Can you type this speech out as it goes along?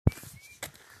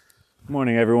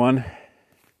Morning, everyone.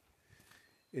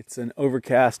 It's an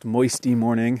overcast, moisty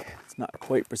morning. It's not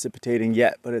quite precipitating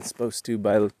yet, but it's supposed to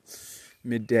by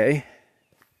midday,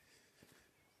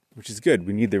 which is good.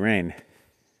 We need the rain.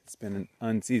 It's been an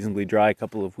unseasonably dry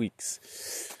couple of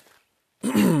weeks.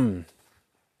 What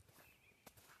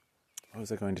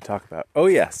was I going to talk about? Oh,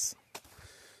 yes.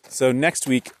 So next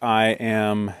week I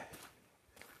am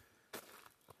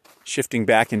shifting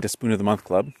back into Spoon of the Month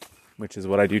Club, which is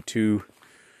what I do 2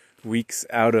 weeks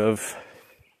out of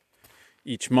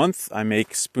each month. I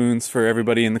make spoons for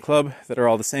everybody in the club that are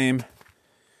all the same.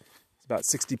 There's about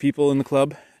 60 people in the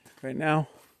club right now.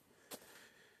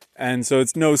 And so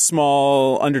it's no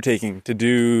small undertaking to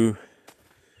do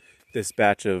this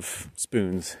batch of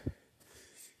spoons.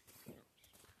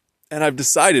 And I've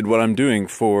decided what I'm doing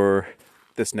for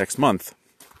this next month.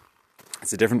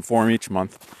 It's a different form each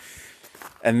month.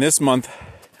 And this month,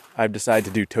 I've decided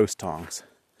to do toast tongs.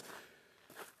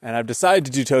 And I've decided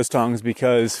to do toast tongs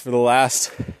because for the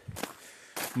last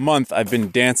month, I've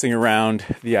been dancing around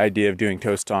the idea of doing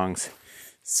toast tongs,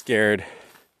 scared,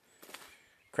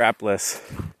 crapless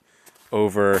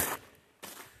over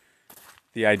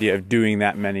the idea of doing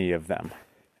that many of them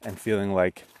and feeling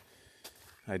like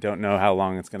I don't know how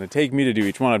long it's going to take me to do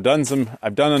each one. I've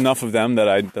done enough of them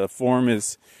that the form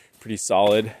is pretty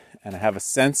solid and I have a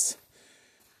sense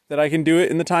that I can do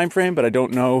it in the time frame, but I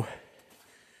don't know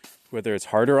whether it's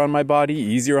harder on my body,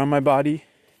 easier on my body.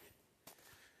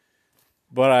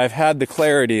 But I've had the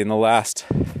clarity in the last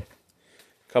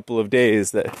couple of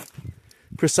days that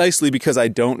precisely because I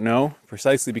don't know,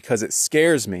 precisely because it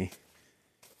scares me,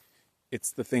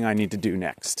 it's the thing I need to do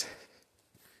next.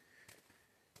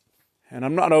 And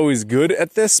I'm not always good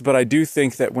at this, but I do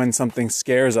think that when something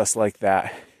scares us like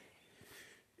that,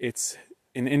 it's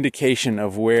an indication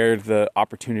of where the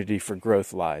opportunity for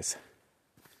growth lies.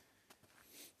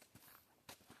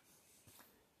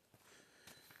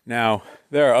 Now,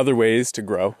 there are other ways to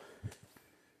grow,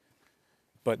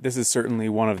 but this is certainly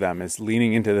one of them, is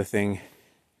leaning into the thing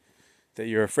that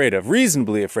you're afraid of,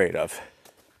 reasonably afraid of.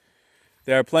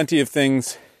 There are plenty of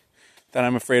things that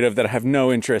I'm afraid of that I have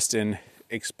no interest in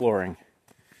exploring.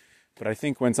 But I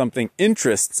think when something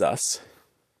interests us,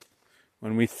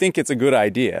 when we think it's a good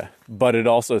idea, but it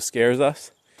also scares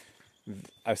us,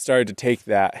 I've started to take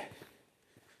that.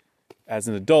 As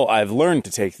an adult, I've learned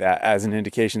to take that as an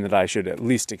indication that I should at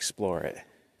least explore it.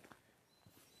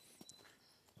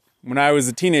 When I was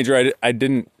a teenager, I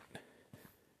didn't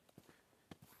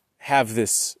have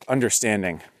this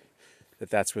understanding that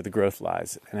that's where the growth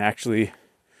lies. And actually,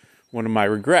 one of my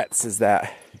regrets is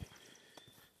that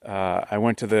I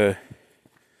went to the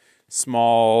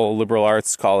small liberal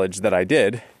arts college that I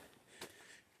did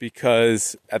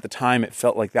because at the time it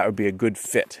felt like that would be a good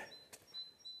fit.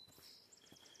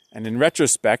 And in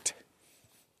retrospect,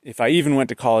 if I even went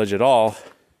to college at all,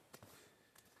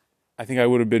 I think I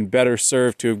would have been better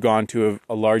served to have gone to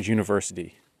a large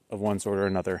university of one sort or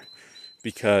another,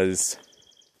 because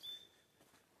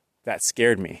that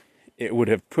scared me. It would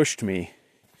have pushed me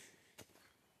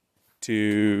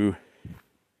to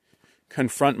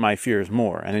confront my fears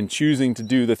more. And in choosing to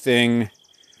do the thing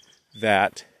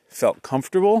that felt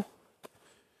comfortable,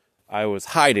 I was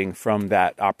hiding from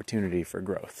that opportunity for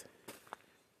growth.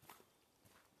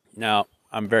 Now,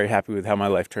 I'm very happy with how my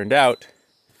life turned out.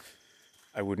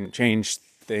 I wouldn't change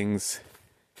things.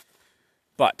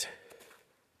 But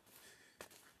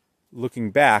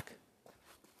looking back,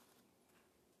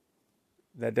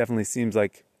 that definitely seems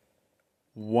like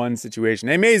one situation.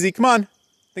 Hey, Maisie, come on.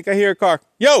 I think I hear a car.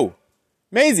 Yo,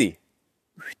 Maisie,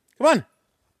 come on.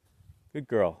 Good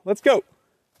girl. Let's go.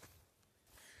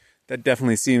 That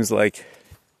definitely seems like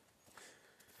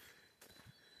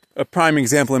a prime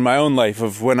example in my own life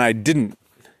of when I didn't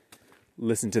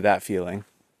listen to that feeling.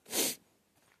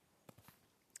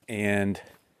 And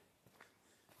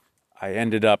I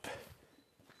ended up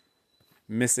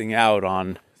missing out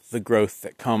on the growth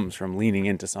that comes from leaning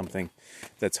into something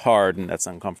that's hard and that's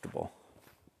uncomfortable.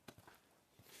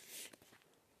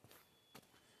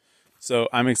 So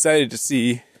I'm excited to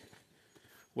see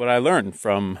what I learned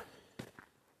from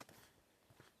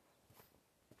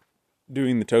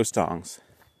doing the toast tongs.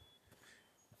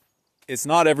 It's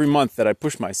not every month that I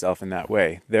push myself in that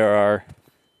way. There are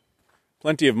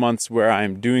plenty of months where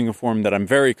I'm doing a form that I'm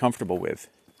very comfortable with.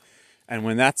 And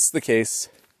when that's the case,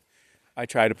 I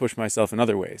try to push myself in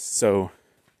other ways. So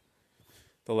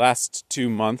the last 2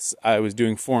 months, I was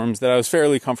doing forms that I was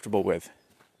fairly comfortable with.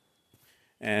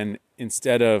 And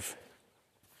instead of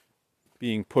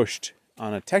being pushed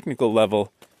on a technical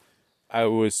level, I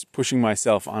was pushing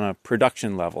myself on a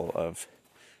production level of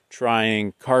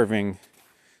carving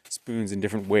spoons in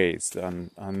different ways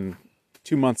on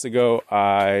 2 months ago,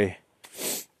 I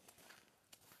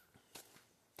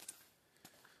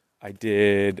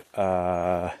did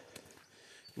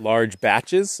large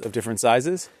batches of different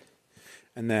sizes.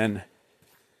 And then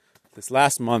this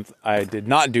last month, I did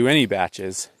not do any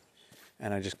batches.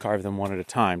 And I just carved them one at a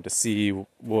time to see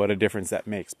what a difference that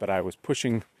makes. But I was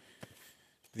pushing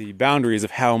the boundaries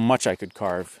of how much I could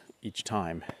carve each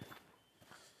time.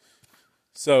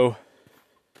 So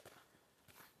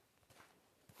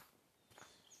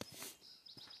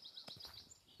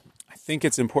I think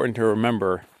it's important to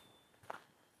remember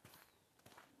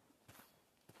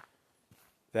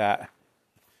that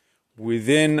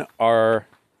within our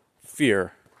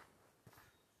fear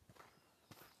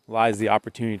lies the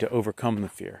opportunity to overcome the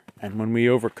fear. And when we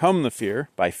overcome the fear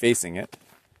by facing it,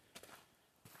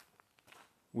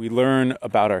 we learn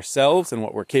about ourselves and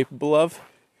what we're capable of,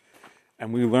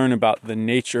 and we learn about the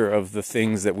nature of the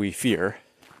things that we fear,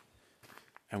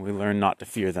 and we learn not to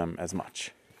fear them as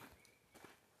much.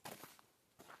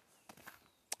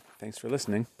 Thanks for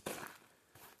listening.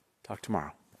 Talk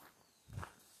tomorrow.